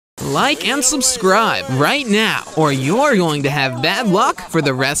like and subscribe right now, or you're going to have bad luck for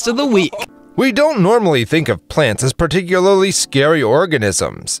the rest of the week. We don't normally think of plants as particularly scary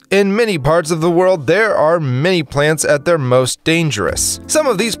organisms. In many parts of the world, there are many plants at their most dangerous. Some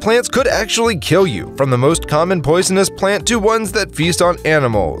of these plants could actually kill you, from the most common poisonous plant to ones that feast on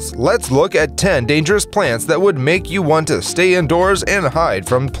animals. Let's look at 10 dangerous plants that would make you want to stay indoors and hide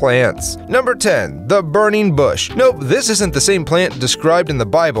from plants. Number 10. The burning bush. Nope, this isn't the same plant described in the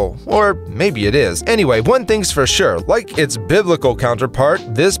Bible, or maybe it is. Anyway, one thing's for sure, like its biblical counterpart,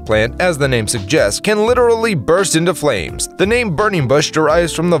 this plant, as the name suggests, can literally burst into flames. The name burning bush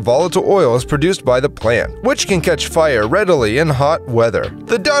derives from the volatile oils produced by the plant, which can catch fire readily in hot weather.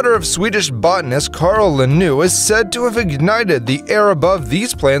 The daughter of Swedish botanist Carl Linnaeus is said to have ignited the air above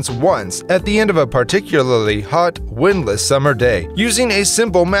these plants once at the end of a particularly hot, windless summer day, using a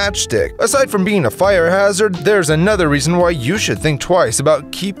simple matchstick. Aside from being a fire hazard, there's another reason why you should think twice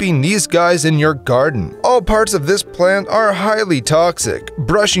about keeping these guys in your garden. All parts of this plant are highly toxic.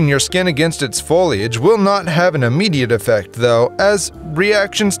 Brushing your skin against its foliage will not have an immediate effect though, as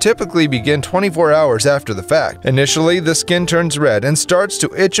reactions typically begin 24 hours after the fact. Initially, the skin turns red and starts to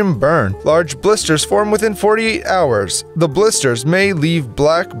itch and burn. Large blisters form within 48 hours. The blisters may leave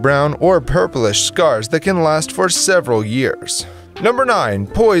black, brown, or purplish scars that can last for several years. Number 9.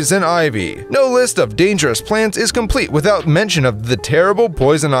 Poison ivy. No list of dangerous plants is complete without mention of the terrible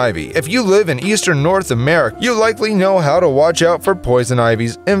poison ivy. If you live in eastern North America, you likely know how to watch out for poison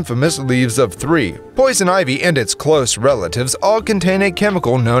ivy's infamous leaves of 3. Poison ivy and its close relatives all contain a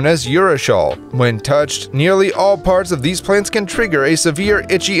chemical known as urushiol. When touched, nearly all parts of these plants can trigger a severe,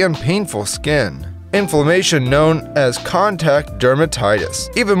 itchy, and painful skin inflammation known as contact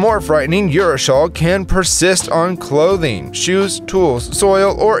dermatitis. Even more frightening, urushiol can persist on clothing, shoes, tools,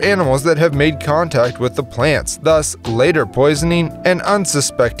 soil, or animals that have made contact with the plants, thus later poisoning an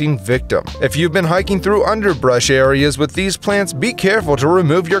unsuspecting victim. If you've been hiking through underbrush areas with these plants, be careful to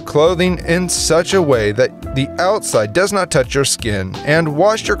remove your clothing in such a way that the outside does not touch your skin, and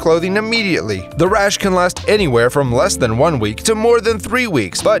wash your clothing immediately. The rash can last anywhere from less than 1 week to more than 3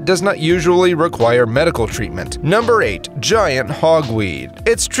 weeks, but does not usually require medical treatment. Number 8. Giant hogweed.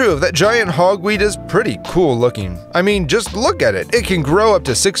 It's true that giant hogweed is pretty cool looking. I mean, just look at it. It can grow up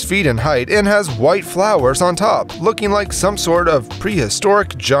to 6 feet in height and has white flowers on top, looking like some sort of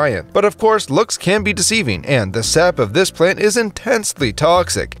prehistoric giant. But of course, looks can be deceiving, and the sap of this plant is intensely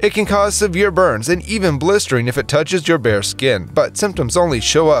toxic. It can cause severe burns and even blistering if it touches your bare skin, but symptoms only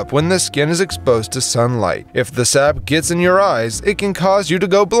show up when the skin is exposed to sunlight. If the sap gets in your eyes, it can cause you to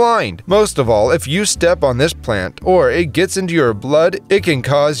go blind. Most of all, if you step on this plant or it gets into your blood, it can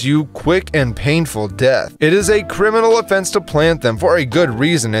cause you quick and painful death. It is a criminal offense to plant them for a good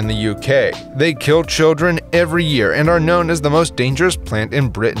reason in the UK. They kill children every year and are known as the most dangerous plant in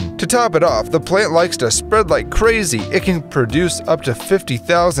Britain. To top it off, the plant likes to spread like crazy. It can produce up to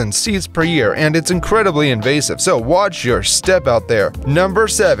 50,000 seeds per year, and it's incredibly invasive, so watch your step out there. Number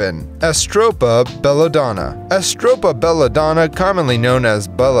 7. Astropa belladonna. Astropa belladonna, commonly known as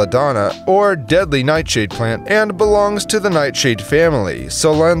belladonna or deadly nightshade plant, and belongs to the nightshade family,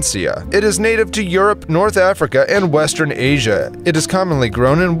 Solanaceae. It is native to Europe, North Africa, and Western Asia. It is commonly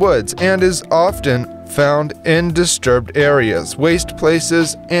grown in woods and is often found in disturbed areas, waste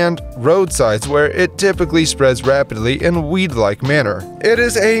places, and roadsides where it typically spreads rapidly in weed-like manner. It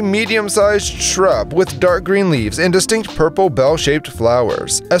is a medium-sized shrub with dark green leaves and distinct purple bell-shaped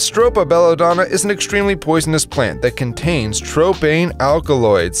flowers. Astropa belladonna is an extremely poisonous plant that contains tropane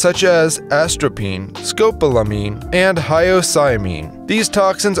alkaloids such as astropine, scopolamine, and hyoscyamine. These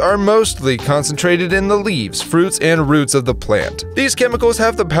toxins are mostly concentrated in the leaves, fruits, and roots of the plant. These chemicals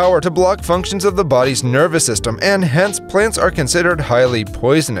have the power to block functions of the body's nervous system, and hence plants are considered highly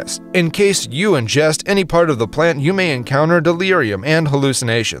poisonous. In case you ingest any part of the plant, you may encounter delirium and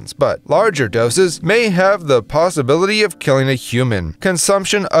hallucinations, but larger doses may have the possibility of killing a human.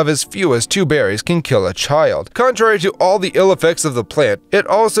 Consumption of as few as 2 berries can kill a child. Contrary to all the ill effects of the plant, it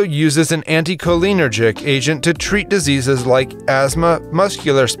also uses an anticholinergic agent to treat diseases like asthma,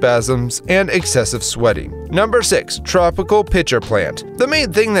 muscular spasms, and excessive sweating. Number 6. Tropical pitcher plant. The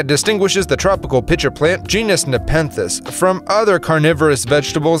main thing that distinguishes the tropical pitcher plant, genus Nepenthes, from other carnivorous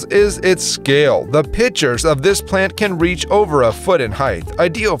vegetables is its scale. The pitchers of this plant can reach over a foot in height,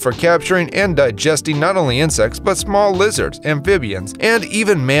 ideal for capturing and digesting not only insects but small lizards, amphibians, and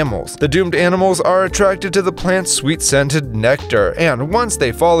even mammals. The doomed animals are attracted to the plant's sweet-scented nectar, and once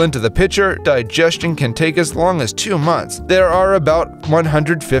they fall into the pitcher, digestion can take as long as 2 months. There are about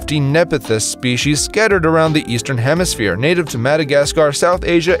 150 Nepenthes species scattered around the eastern hemisphere, native to Madagascar, South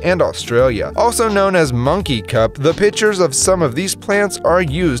Asia, and Australia. Also known known as monkey cup, the pitchers of some of these plants are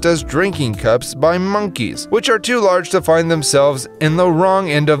used as drinking cups by monkeys, which are too large to find themselves in the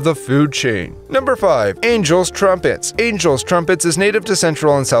wrong end of the food chain. Number 5. Angel's trumpets. Angel's trumpets is native to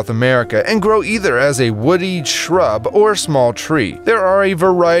Central and South America and grow either as a woody shrub or small tree. There are a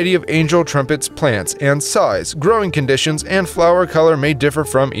variety of angel trumpets plants, and size, growing conditions, and flower color may differ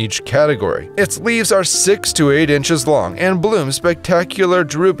from each category. Its leaves are 6 to 8 inches long and bloom spectacular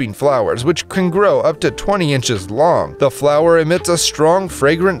drooping flowers which can grow up to 20 inches long. The flower emits a strong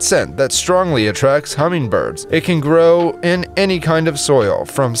fragrant scent that strongly attracts hummingbirds. It can grow in any kind of soil,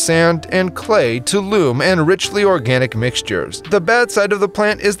 from sand and clay to loam and richly organic mixtures. The bad side of the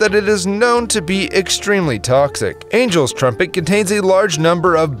plant is that it is known to be extremely toxic. Angel's trumpet contains a large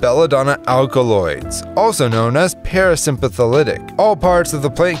number of belladonna alkaloids, also known as parasympathetic. All parts of the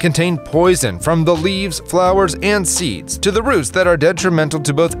plant contain poison, from the leaves, flowers, and seeds to the roots that are detrimental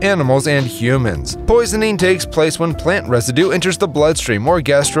to both animals and humans. Poisoning takes place when plant residue enters the bloodstream or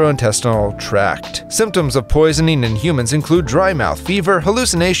gastrointestinal tract. Symptoms of poisoning in humans include dry mouth, fever,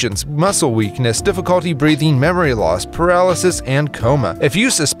 hallucinations, muscle weakness, difficulty breathing, memory loss, paralysis, and coma. If you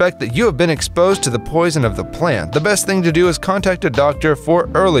suspect that you have been exposed to the poison of the plant, the best thing to do is contact a doctor for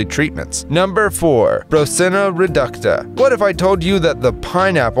early treatments. Number 4. Brosina reducta. What if I told you that the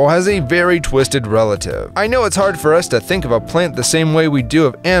pineapple has a very twisted relative? I know it's hard for us to think of a plant the same way we do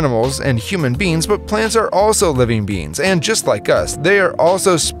of animals and human beings, but plants are also living beings, and just like us, they are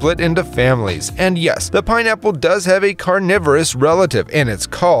also split into families. And yes, the pineapple does have a carnivorous relative, and it's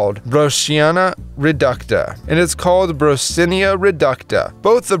called Brosina reducta.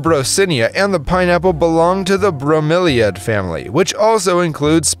 Both the Brosinia and the pineapple belong to the bromeliad family, which also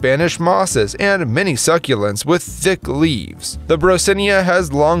includes Spanish mosses and many succulents with thick leaves. The Brosinia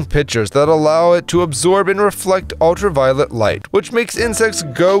has long pitchers that allow it to absorb and reflect ultraviolet light, which makes insects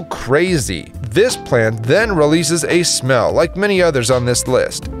go crazy. This plant then releases a smell like many others on this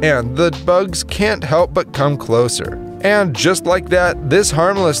list, and the bugs can't help but come closer. And just like that, this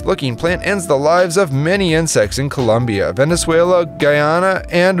harmless-looking plant ends the lives of many insects in Colombia, Venezuela, Guyana,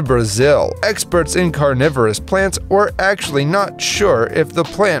 and Brazil. Experts in carnivorous plants were actually not sure if the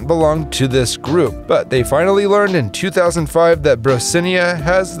plant belonged to this group, but they finally learned in 2005 that Brosinia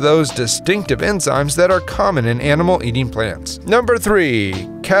has those distinctive enzymes that are common in animal-eating plants. Number 3.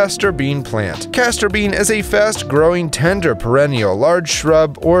 Castor bean plant. Castor bean is a fast-growing, tender perennial, large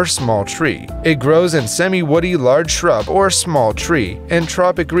shrub or small tree. It grows in semi-woody large shrub or small tree. In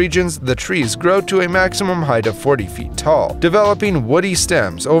tropic regions, the trees grow to a maximum height of 40 feet tall, developing woody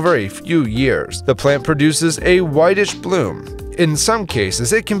stems over a few years. The plant produces a whitish bloom. In some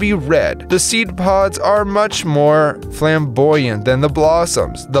cases, it can be red. The seed pods are much more flamboyant than the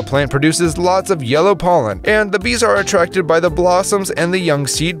blossoms. The plant produces lots of yellow pollen, and the bees are attracted by the blossoms and the young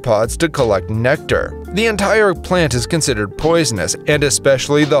seed pods to collect nectar. The entire plant is considered poisonous, and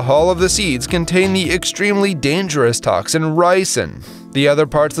especially the hull of the seeds contain the extremely dangerous toxin ricin. The other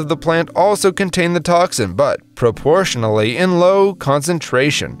parts of the plant also contain the toxin, but proportionally in low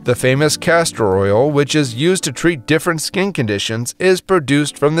concentration. The famous castor oil, which is used to treat different skin conditions, is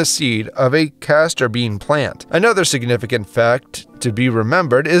produced from the seed of a castor bean plant. Another significant fact to be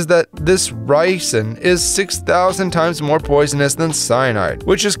remembered is that this ricin is 6,000 times more poisonous than cyanide,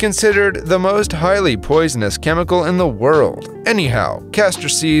 which is considered the most highly poisonous chemical in the world. Anyhow, castor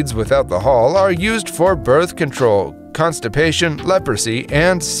seeds without the hull are used for birth control, constipation, leprosy,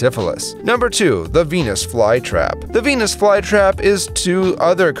 and syphilis. Number 2. The Venus flytrap. The Venus flytrap is to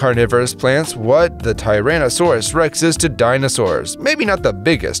other carnivorous plants what the Tyrannosaurus rex is to dinosaurs. Maybe not the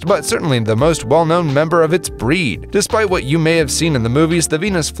biggest, but certainly the most well-known member of its breed. Despite what you may have seen in the movies, the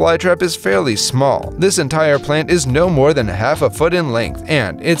Venus flytrap is fairly small. This entire plant is no more than half a foot in length,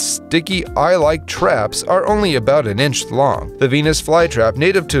 and its sticky eye-like traps are only about an inch long. The Venus flytrap,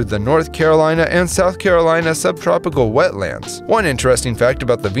 native to the North Carolina and South Carolina subtropical wetlands. One interesting fact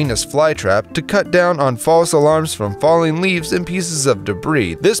about the Venus flytrap: to cut down on false alarms from falling leaves and pieces of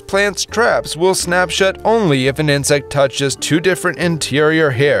debris, this plant's traps will snap shut only if an insect touches 2 different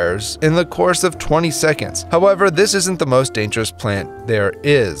interior hairs in the course of 20 seconds. However, this isn't the most dangerous plant there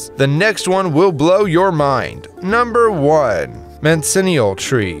is. The next one will blow your mind. Number 1. Mancennial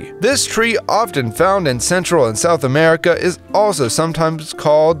tree. This tree, often found in Central and South America, is also sometimes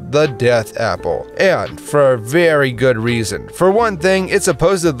called the death apple, and for a very good reason. For one thing, it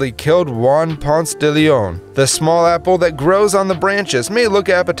supposedly killed Juan Ponce de Leon. The small apple that grows on the branches may look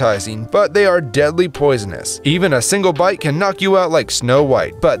appetizing, but they are deadly poisonous. Even a single bite can knock you out like Snow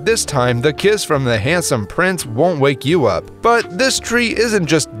White, but this time the kiss from the handsome prince won't wake you up. But this tree isn't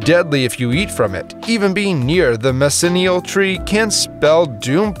just deadly if you eat from it. Even being near the mancennial tree can spell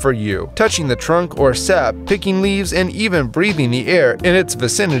doom for you. Touching the trunk or sap, picking leaves, and even breathing the air in its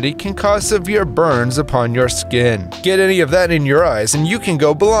vicinity can cause severe burns upon your skin. Get any of that in your eyes and you can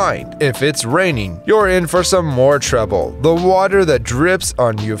go blind. If it's raining, you're in for some more trouble. The water that drips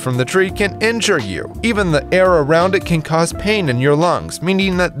on you from the tree can injure you. Even the air around it can cause pain in your lungs,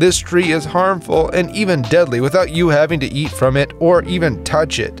 meaning that this tree is harmful and even deadly without you having to eat from it or even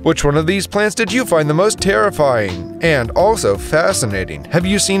touch it. Which one of these plants did you find the most terrifying and also fascinating? Have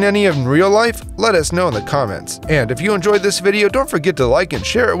you seen any in real life? Let us know in the comments. And if you enjoyed this video, don't forget to like and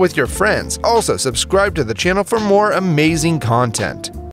share it with your friends. Also, subscribe to the channel for more amazing content.